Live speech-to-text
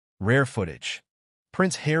Rare footage.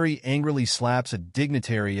 Prince Harry angrily slaps a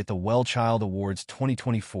dignitary at the WellChild Awards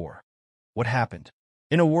 2024. What happened?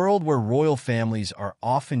 In a world where royal families are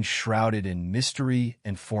often shrouded in mystery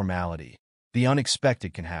and formality, the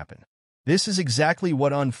unexpected can happen. This is exactly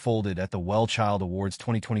what unfolded at the WellChild Awards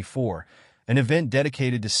 2024, an event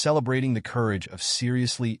dedicated to celebrating the courage of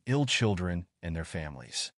seriously ill children and their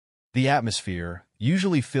families. The atmosphere,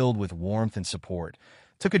 usually filled with warmth and support,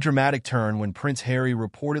 took a dramatic turn when Prince Harry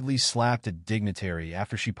reportedly slapped a dignitary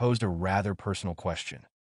after she posed a rather personal question.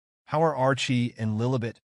 How are Archie and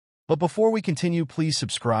Lilibet? But before we continue, please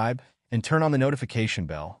subscribe and turn on the notification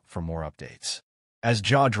bell for more updates. As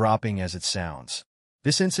jaw-dropping as it sounds,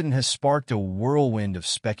 this incident has sparked a whirlwind of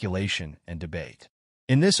speculation and debate.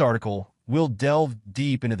 In this article, we'll delve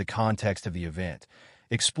deep into the context of the event,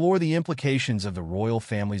 explore the implications of the royal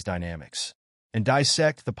family's dynamics, and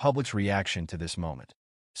dissect the public's reaction to this moment.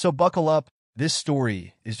 So buckle up, this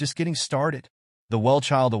story is just getting started. The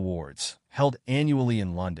WellChild Awards, held annually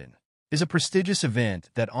in London, is a prestigious event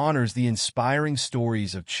that honors the inspiring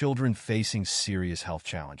stories of children facing serious health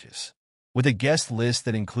challenges. With a guest list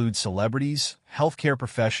that includes celebrities, healthcare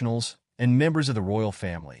professionals, and members of the royal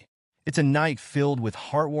family, it's a night filled with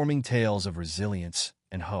heartwarming tales of resilience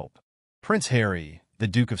and hope. Prince Harry, the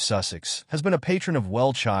Duke of Sussex, has been a patron of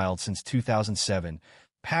WellChild since 2007,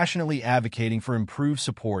 passionately advocating for improved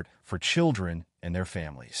support for children and their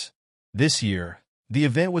families. This year, the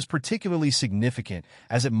event was particularly significant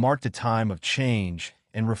as it marked a time of change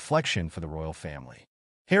and reflection for the royal family.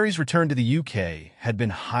 Harry's return to the UK had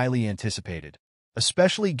been highly anticipated,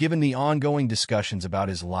 especially given the ongoing discussions about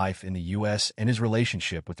his life in the US and his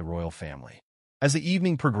relationship with the royal family. As the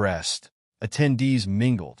evening progressed, attendees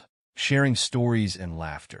mingled, sharing stories and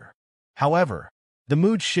laughter. However, the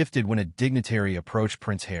mood shifted when a dignitary approached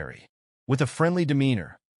Prince Harry. With a friendly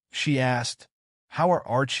demeanor, she asked, "How are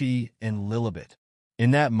Archie and Lilibet?"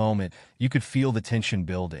 In that moment, you could feel the tension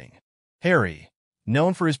building. Harry,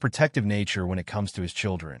 known for his protective nature when it comes to his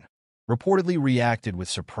children, reportedly reacted with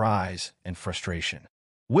surprise and frustration.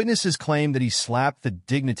 Witnesses claimed that he slapped the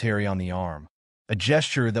dignitary on the arm, a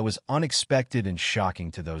gesture that was unexpected and shocking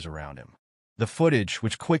to those around him. The footage,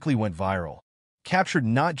 which quickly went viral, captured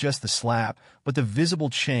not just the slap, but the visible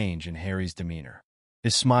change in Harry's demeanor.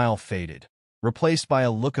 His smile faded, replaced by a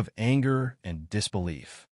look of anger and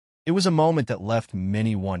disbelief. It was a moment that left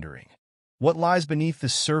many wondering, what lies beneath the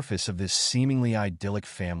surface of this seemingly idyllic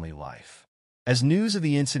family life? As news of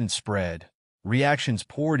the incident spread, reactions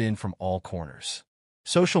poured in from all corners.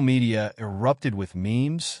 Social media erupted with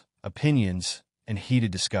memes, opinions, and heated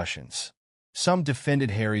discussions. Some defended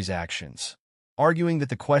Harry's actions, arguing that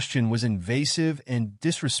the question was invasive and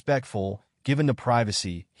disrespectful given the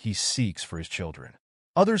privacy he seeks for his children.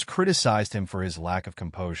 Others criticized him for his lack of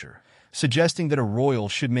composure, suggesting that a royal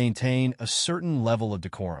should maintain a certain level of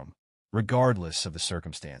decorum, regardless of the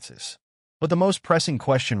circumstances. But the most pressing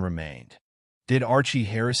question remained. Did Archie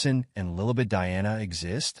Harrison and Lilibet Diana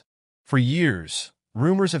exist? For years,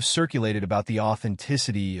 rumors have circulated about the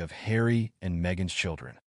authenticity of Harry and Meghan's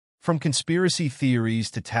children. From conspiracy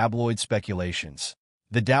theories to tabloid speculations,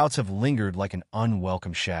 the doubts have lingered like an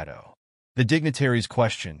unwelcome shadow. The dignitary's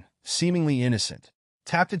question, seemingly innocent,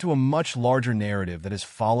 tapped into a much larger narrative that has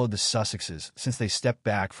followed the Sussexes since they stepped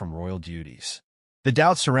back from royal duties. The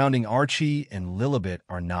doubts surrounding Archie and Lilibet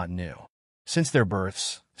are not new. Since their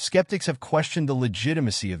births, skeptics have questioned the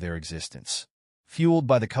legitimacy of their existence, fueled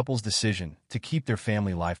by the couple's decision to keep their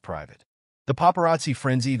family life private. The paparazzi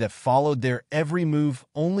frenzy that followed their every move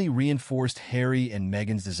only reinforced Harry and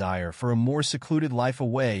Meghan's desire for a more secluded life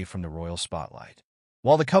away from the royal spotlight.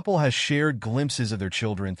 While the couple has shared glimpses of their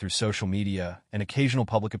children through social media and occasional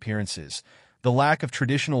public appearances, the lack of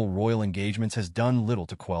traditional royal engagements has done little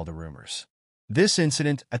to quell the rumors. This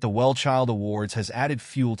incident at the WellChild Awards has added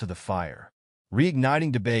fuel to the fire,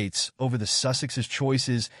 reigniting debates over the Sussexes'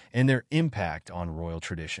 choices and their impact on royal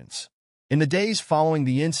traditions. In the days following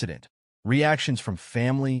the incident, reactions from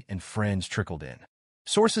family and friends trickled in.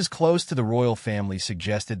 Sources close to the royal family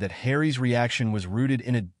suggested that Harry's reaction was rooted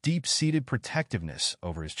in a deep-seated protectiveness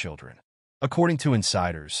over his children. According to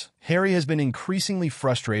insiders, Harry has been increasingly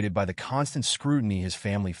frustrated by the constant scrutiny his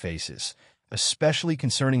family faces, especially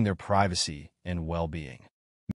concerning their privacy and well-being.